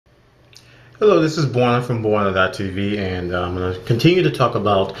Hello, this is Bwana from Bwana.tv, and I'm going to continue to talk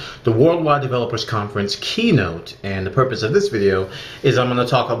about the Worldwide Developers Conference keynote. And the purpose of this video is I'm going to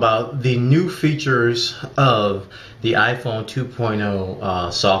talk about the new features of the iPhone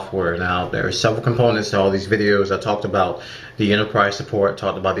 2.0 software. Now, there are several components to all these videos. I talked about the enterprise support,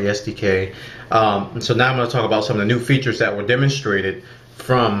 talked about the SDK. And so now I'm going to talk about some of the new features that were demonstrated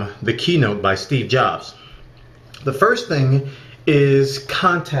from the keynote by Steve Jobs. The first thing is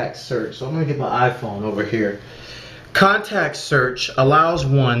contact search. So I'm going to get my iPhone over here. Contact search allows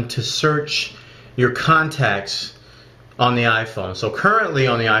one to search your contacts on the iPhone. So currently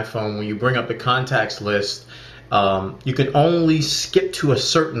on the iPhone, when you bring up the contacts list, you can only skip to a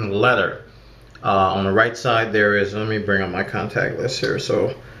certain letter. On the right side there is, let me bring up my contact list here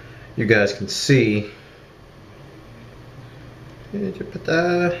so you guys can see. Let's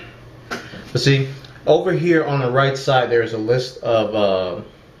see. Over here on the right side, there's a list of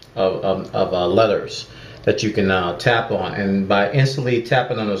letters that you can tap on, and by instantly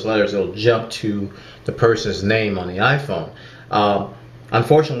tapping on those letters, it'll jump to the person's name on the iPhone.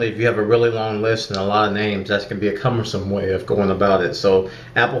 Unfortunately, if you have a really long list and a lot of names, that's going to be a cumbersome way of going about it. So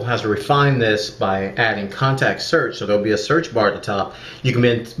Apple has refined this by adding contact search. So there'll be a search bar at the top. You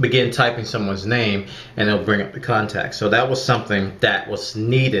can begin typing someone's name, and it'll bring up the contact. So that was something that was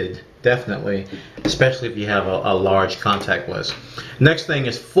needed, definitely, especially if you have a large contact list. Next thing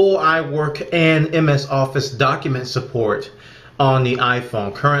is full iWork and MS Office document support on the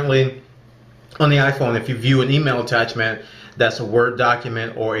iPhone. Currently, on the iPhone, if you view an email attachment that's a Word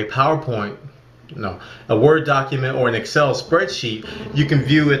document or a PowerPoint, a Word document or an Excel spreadsheet, you can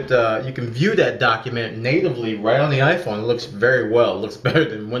view it. You can view that document natively right on the iPhone. It looks very well. It looks better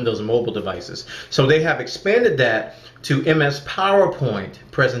than Windows mobile devices. So they have expanded that to MS PowerPoint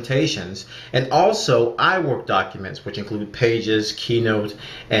presentations and also iWork documents, which include Pages, Keynote,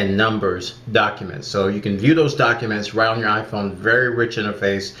 and Numbers documents. So you can view those documents right on your iPhone. Very rich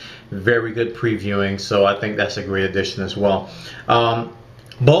interface, very good previewing. So I think that's a great addition as well.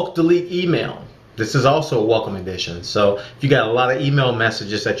 Bulk delete email. This is also a welcome addition. So if you got a lot of email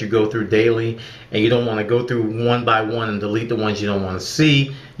messages that you go through daily and you don't want to go through one by one and delete the ones you don't want to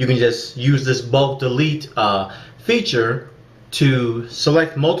see, you can just use this bulk delete feature to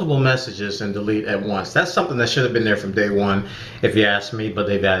select multiple messages and delete at once. That's something that should have been there from day one, if you ask me, but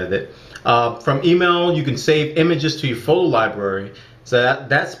they've added it. From email, you can save images to your photo library. So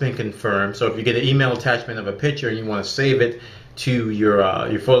that's been confirmed. So if you get an email attachment of a picture and you want to save it to your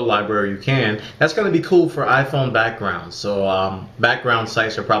photo library, you can. That's going to be cool for iPhone backgrounds. So background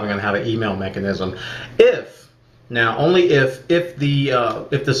sites are probably going to have an email mechanism. Only if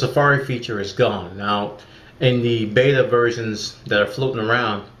the Safari feature is gone. Now, in the beta versions that are floating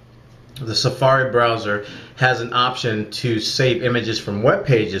around, the Safari browser has an option to save images from web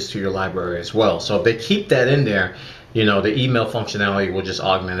pages to your library as well. So if they keep that in there, the email functionality will just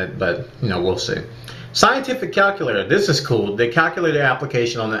augment it, but we'll see. Scientific calculator. This is cool. The calculator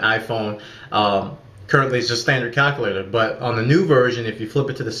application on the iPhone currently is just standard calculator, but on the new version, if you flip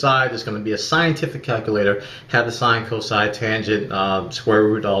it to the side, there's going to be a scientific calculator. Have the sine, cosine, tangent, square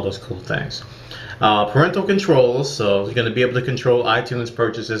root, all those cool things. Parental controls, so you're going to be able to control iTunes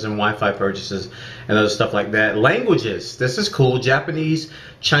purchases and Wi-Fi purchases and other stuff like that. Languages, this is cool. Japanese,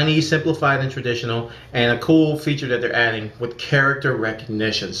 Chinese, simplified and traditional, and a cool feature that they're adding with character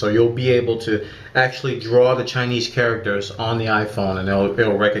recognition. So you'll be able to actually draw the Chinese characters on the iPhone and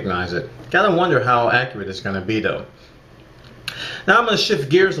it'll recognize it. Kind of wonder how accurate it's going to be though. Now I'm going to shift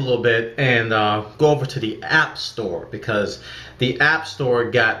gears a little bit and go over to the App Store, because the App Store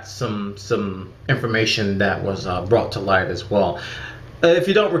got some information that was brought to light as well. If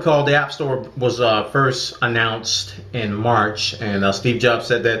you don't recall, the App Store was first announced in March, and Steve Jobs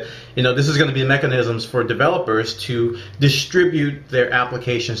said that this is going to be mechanisms for developers to distribute their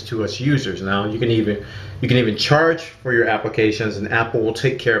applications to us users. Now you can even charge for your applications, and Apple will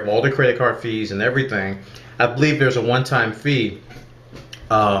take care of all the credit card fees and everything. I believe there's a one-time fee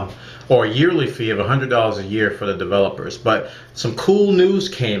or a yearly fee of $100 a year for the developers. But some cool news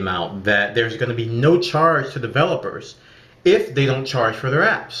came out that there's going to be no charge to developers if they don't charge for their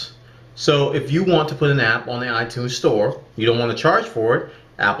apps. So if you want to put an app on the iTunes Store, you don't want to charge for it,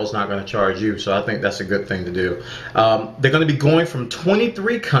 Apple's not going to charge you. So I think that's a good thing to do. They're going to be going from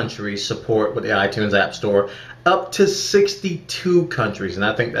 23 countries support with the iTunes App Store up to 62 countries, and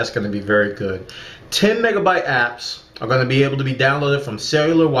I think that's going to be very good. 10 megabyte apps are going to be able to be downloaded from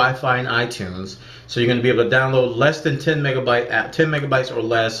cellular, Wi-Fi, and iTunes. So you're going to be able to download less than 10 megabytes or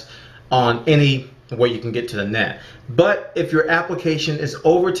less on any way you can get to the net. But if your application is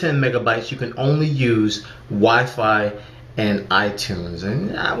over 10 megabytes, you can only use Wi-Fi and iTunes.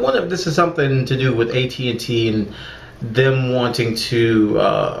 And I wonder if this is something to do with AT&T and them wanting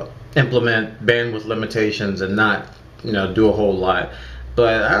to implement bandwidth limitations and not, do a whole lot.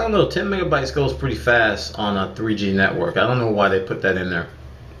 But I don't know, 10 megabytes goes pretty fast on a 3G network. I don't know why they put that in there.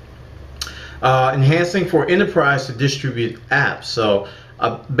 Enhancing for enterprise to distribute apps. So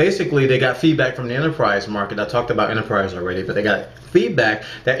basically they got feedback from the enterprise market. I talked about enterprise already, but they got feedback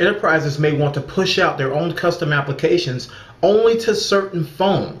that enterprises may want to push out their own custom applications only to certain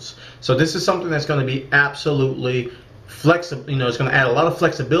phones. So this is something that's going to be absolutely flexible. It's going to add a lot of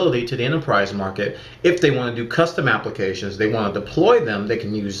flexibility to the enterprise market. If they want to do custom applications, they want to deploy them, they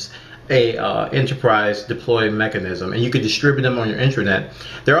can use a enterprise deploy mechanism, and you could distribute them on your intranet.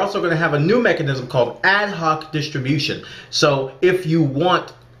 They're also going to have a new mechanism called ad hoc distribution. So if you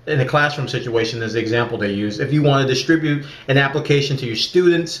want, in a classroom situation as the example they use, if you want to distribute an application to your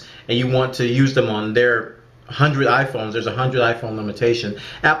students and you want to use them on their 100 iPhones, there's a 100 iPhone limitation.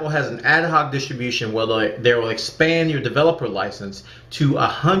 Apple has an ad hoc distribution where they will expand your developer license to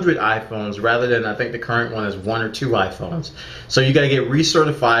 100 iPhones rather than, I think the current one is 1 or 2 iPhones. So you got to get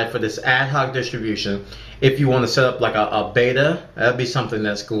recertified for this ad hoc distribution. If you want to set up like a beta, that'd be something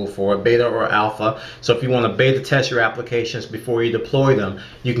that's cool for a beta or alpha. So if you want to beta test your applications before you deploy them,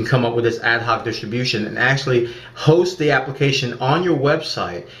 you can come up with this ad hoc distribution and actually host the application on your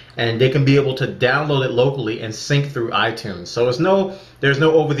website, and they can be able to download it locally and sync through iTunes. So there's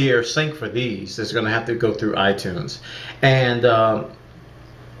no over-the-air sync for these. It's going to have to go through iTunes. And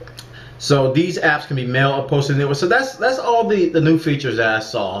so these apps can be mail or posted anywhere. So that's all the new features that I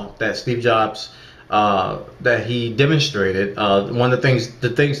saw that Steve Jobs that he demonstrated. One of the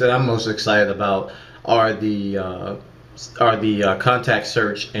things that I'm most excited about are the contact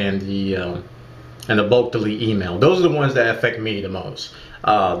search and the bulk delete email. Those are the ones that affect me the most.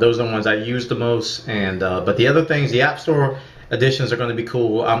 Those are the ones I use the most. And but the other things, the App Store additions are going to be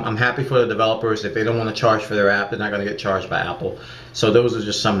cool. I'm happy for the developers. If they don't want to charge for their app, they're not going to get charged by Apple. So those are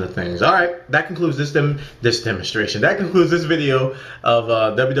just some of the things. All right, that concludes this demonstration. That concludes this video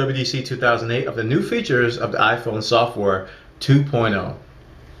of WWDC 2008 of the new features of the iPhone software 2.0.